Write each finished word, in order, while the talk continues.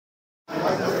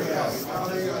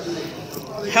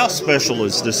How special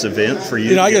is this event for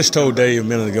you? You know, I just told Dave a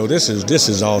minute ago, this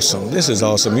is awesome. This is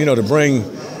awesome. You know, to bring,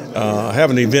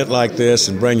 have an event like this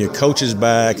and bring your coaches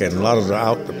back and a lot of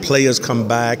the players come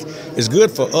back. It's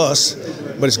good for us,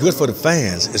 but it's good for the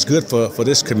fans. It's good for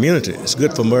this community. It's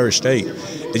good for Murray State.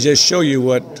 It just shows you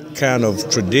what kind of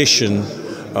tradition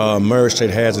Murray State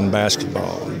has in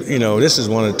basketball. You know, this is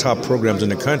one of the top programs in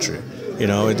the country. You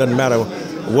know, it doesn't matter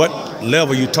what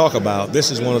level you talk about.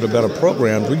 This is one of the better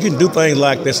programs. We can do things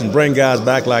like this and bring guys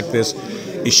back like this.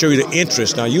 It shows you the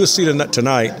interest. Now, you'll see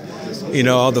tonight, you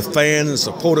know, all the fans and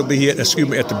support will be here, at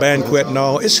the banquet and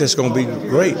all. It's just going to be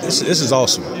great. This is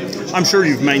awesome. I'm sure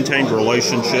you've maintained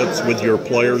relationships with your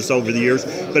players over the years,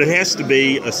 but it has to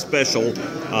be a special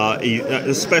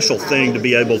thing to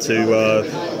be able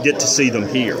to get to see them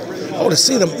here. Oh, to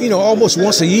see them, you know, almost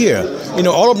once a year. You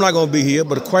know, all of them are not going to be here,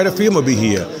 but quite a few of them will be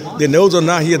here. Then those who are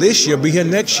not here this year will be here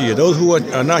next year. Those who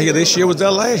are not here this year was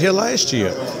there last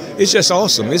year. It's just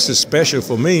awesome. This is special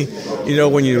for me. You know,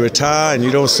 when you retire and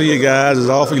you don't see your guys as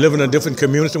often, you live in a different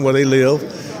community where they live,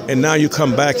 and now you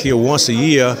come back here once a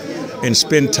year and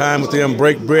spend time with them,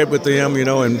 break bread with them, you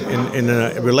know, and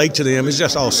relate to them. It's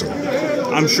just awesome.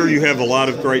 I'm sure you have a lot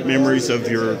of great memories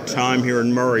of your time here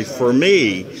in Murray. For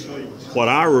me, what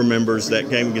I remember is that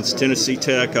game against Tennessee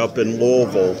Tech up in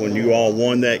Louisville when you all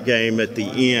won that game at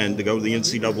the end to go to the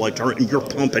NCAA tournament, and you're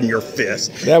pumping your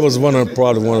fist. That was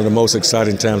probably one of the most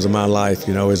exciting times of my life.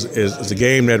 You know, it's a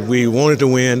game that we wanted to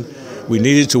win, we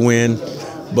needed to win,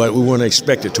 but we weren't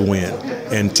expected to win.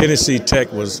 And Tennessee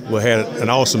Tech had an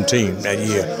awesome team that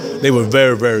year. They were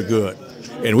very, very good,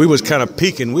 and we was kind of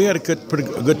peaking. We had a pretty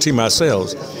good team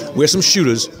ourselves. We had some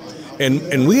shooters.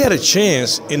 And we had a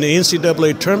chance in the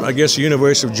NCAA tournament against the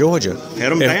University of Georgia.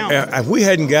 Had them down. If we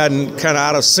hadn't gotten kind of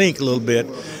out of sync a little bit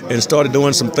and started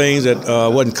doing some things that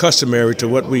wasn't customary to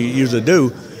what we usually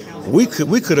do, we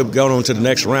could have gone on to the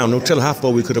next round. No telling how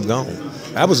far we could have gone.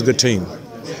 That was a good team.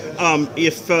 I'm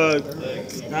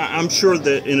sure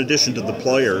that in addition to the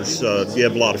players, you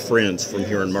have a lot of friends from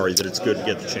here in Murray that it's good to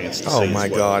get the chance to see. Oh my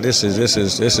God, this is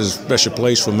a special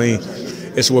place for me.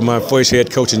 It's where my first head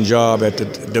coaching job at the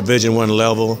Division I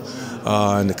level,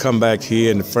 and to come back here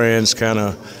and the friends kind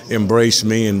of embrace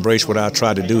me, embrace what I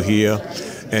try to do here,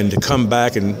 and to come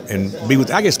back and be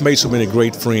with. I just made so many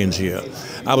great friends here.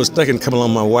 I was thinking, coming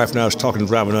along, my wife and I was talking,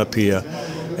 driving up here,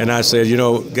 and I said, you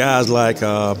know, guys like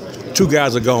two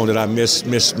guys are gone that I miss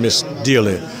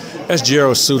dearly. That's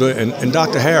Gerald Suter and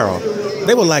Dr. Harrell.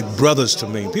 They were like brothers to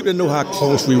me. People didn't know how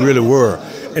close we really were,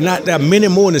 and there are many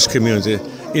more in this community.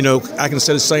 You know, I can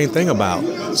say the same thing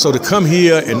about. So to come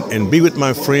here and be with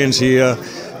my friends here,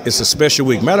 it's a special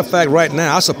week. Matter of fact, right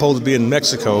now, I'm supposed to be in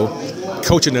Mexico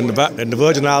coaching in the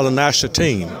Virgin Islands national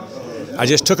team. I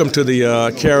just took them to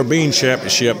the Caribbean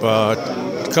Championship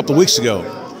a couple of weeks ago.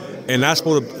 And that's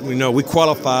supposed to, you know, we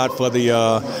qualified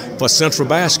for Central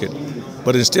Basket.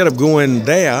 But instead of going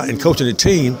there and coaching the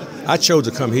team, I chose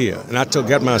to come here, and I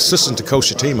got my assistant to coach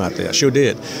the team out there. I sure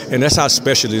did. And that's how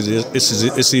special it is.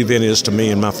 This event is to me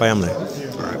and my family. All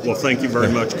right. Well, thank you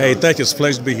very much. Hey, thank you. It's a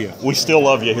pleasure to be here. We still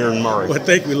love you here in Murray. Well,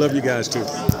 thank you. We love you guys, too.